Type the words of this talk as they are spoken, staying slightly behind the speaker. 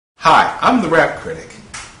Hi, I'm the Rap Critic.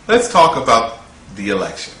 Let's talk about the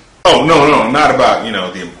election. Oh, no, not about,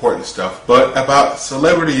 the important stuff, but about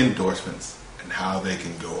celebrity endorsements and how they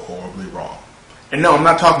can go horribly wrong. And no, I'm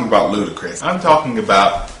not talking about Ludacris. I'm talking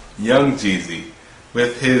about young Jeezy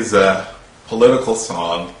with his political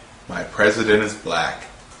song, My President is Black.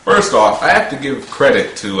 First off, I have to give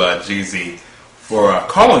credit to Jeezy for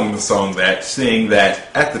calling the song that, seeing that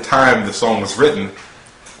at the time the song was written,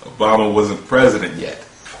 Obama wasn't president yet.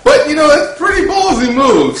 But, that's a pretty ballsy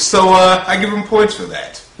move, so I give him points for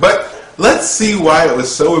that. But let's see why it was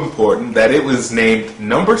so important that it was named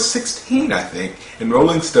number 16, I think, in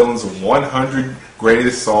Rolling Stone's 100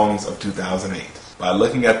 Greatest Songs of 2008, by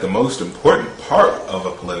looking at the most important part of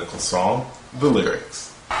a political song, the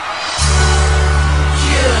lyrics. Yeah,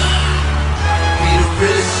 be the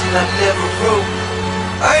realest shit I never wrote.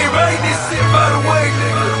 I ain't writing this shit by the way,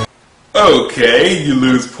 nigga. Okay, you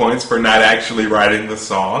lose points for not actually writing the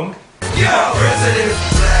song. Yeah, President is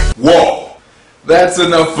black. Whoa! That's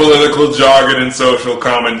enough political jargon and social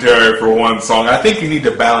commentary for one song. I think you need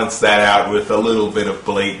to balance that out with a little bit of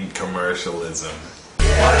blatant commercialism.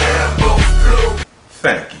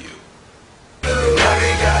 Thank you.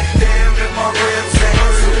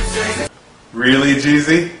 Really,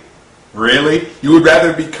 Jeezy? Really? You would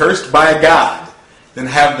rather be cursed by a god than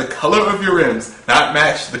have the color of your rims not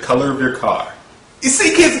match the color of your car? You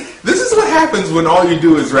see, kids, this is what happens when all you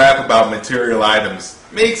do is rap about material items.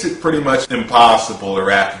 Makes it pretty much impossible to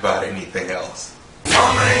rap about anything else.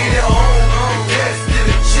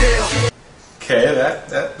 Okay,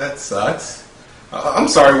 that sucks. I'm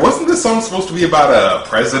sorry, wasn't this song supposed to be about a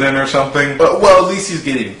president or something? Well, at least he's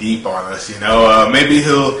getting deep on us, Maybe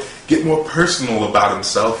he'll get more personal about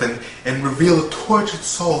himself and reveal a tortured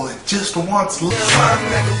soul that just wants love.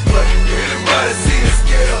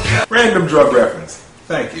 Random drug reference.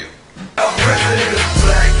 Thank you.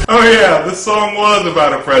 Oh yeah, the song was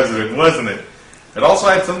about a president, wasn't it? It also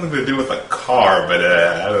had something to do with a car, but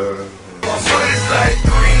I don't know.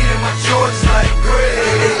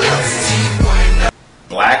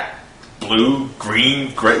 Black, blue,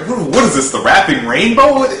 green, gray. What is this, the rapping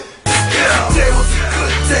rainbow?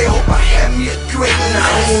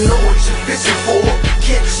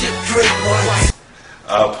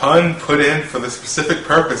 A pun put in for the specific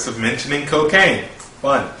purpose of mentioning cocaine.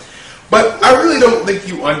 Fun. But I really don't think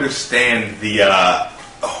you understand the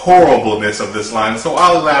horribleness of this line, so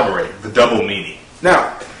I'll elaborate. The double meaning.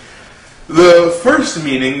 Now, the first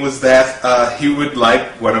meaning was that he would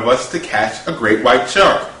like one of us to catch a great white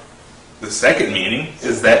shark. The second meaning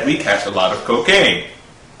is that we catch a lot of cocaine,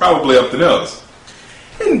 probably up the nose.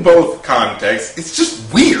 In both contexts, it's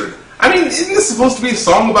just weird. I mean, isn't this supposed to be a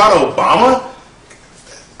song about Obama?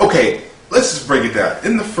 Okay, let's just break it down.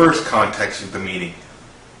 In the first context of the meaning,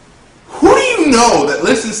 who do you know that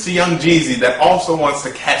listens to young Jeezy that also wants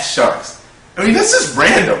to catch sharks? I mean, this is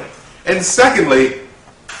random. And secondly,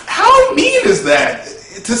 how mean is that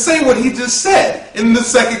to say what he just said in the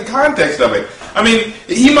second context of it? I mean,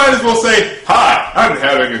 he might as well say, "Hi, I'm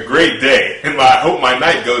having a great day, and I hope my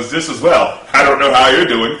night goes just as well. I don't know how you're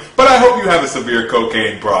doing, but I hope you have a severe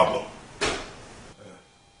cocaine problem."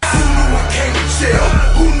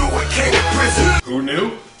 Who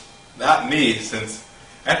knew? Not me, since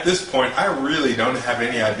at this point I really don't have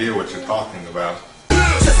any idea what you're talking about.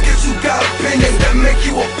 Just 'cause you got opinions that make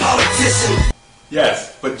you a politician.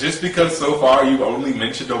 Yes, but just because so far you've only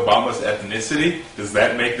mentioned Obama's ethnicity, does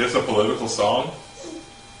that make this a political song?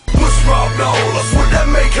 Bush robbed all us, would that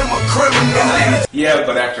make him a criminal? Yeah,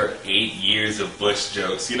 but after 8 years of Bush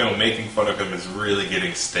jokes, making fun of him is really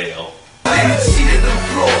getting stale. Cheated in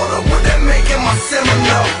Florida, would that make him a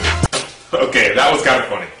criminal? Okay, that was kind of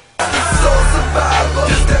funny. Soul survivor,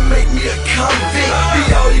 does that make me a convict?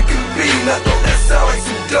 Be all you can be, now don't that sound like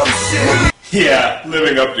some dumb shit? Yeah,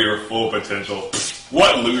 living up to your full potential.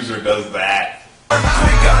 What loser does that? We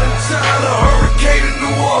got in China, hurricane in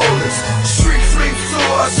New Orleans. Street sweep, so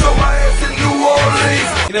I show my ass in New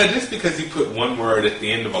Orleans. Just because you put one word at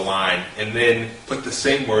the end of a line and then put the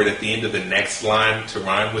same word at the end of the next line to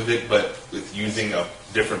rhyme with it, but with using a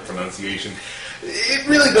different pronunciation, it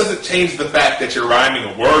really doesn't change the fact that you're rhyming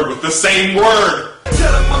a word with the same word.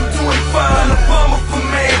 Tell him I'm doing fine, Obama for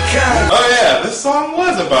mankind. Oh yeah, this song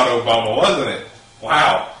was about Obama, wasn't it?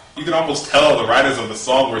 Wow. You can almost tell the writers of the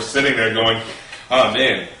song were sitting there going, "Oh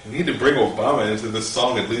man, we need to bring Obama into this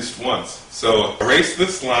song at least once. So erase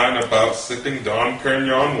this line about sipping Dom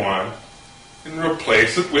Perignon wine and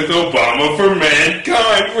replace it with Obama for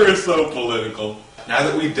mankind." We're so political. Now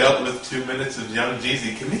that we've dealt with 2 minutes of young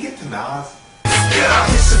Jeezy, can we get to Nas? Yeah.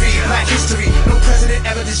 History, black history. No president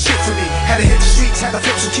ever did shit for me. Had to hit the streets, had to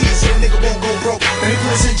flip some keys, so a nigga won't go broke. Then he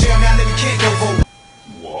put us in jail, now nigga can't go vote.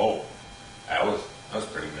 Whoa, that was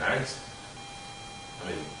pretty nice. I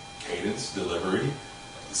mean, cadence, delivery,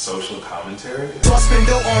 social commentary. So I spend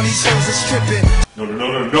dough on these hoes that's tripping. No,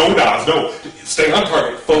 Nas, no. Stay on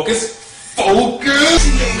target. Focus. Focus!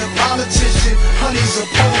 He ain't a politician, honey's a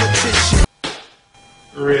politician.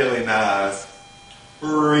 Really, Nas?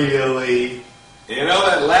 Really? You know,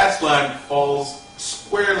 that last line falls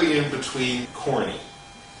squarely in between corny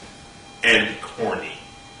and corny.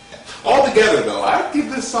 Altogether, though, I'd give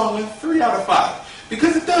this song a 3 out of 5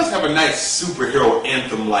 because it does have a nice superhero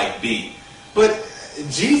anthem-like beat. But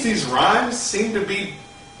Jeezy's rhymes seem to be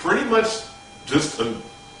pretty much just a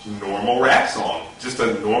normal rap song, just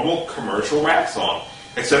a normal commercial rap song,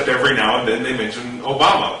 except every now and then they mention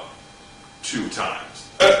Obama 2 times,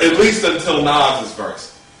 at least until Nas's verse.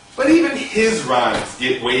 But even his rhymes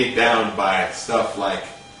get weighed down by stuff like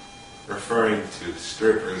referring to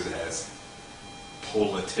strippers as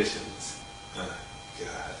politicians.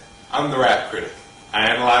 God. I'm the rap critic. I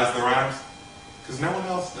analyze the rhymes because no one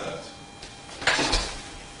else does.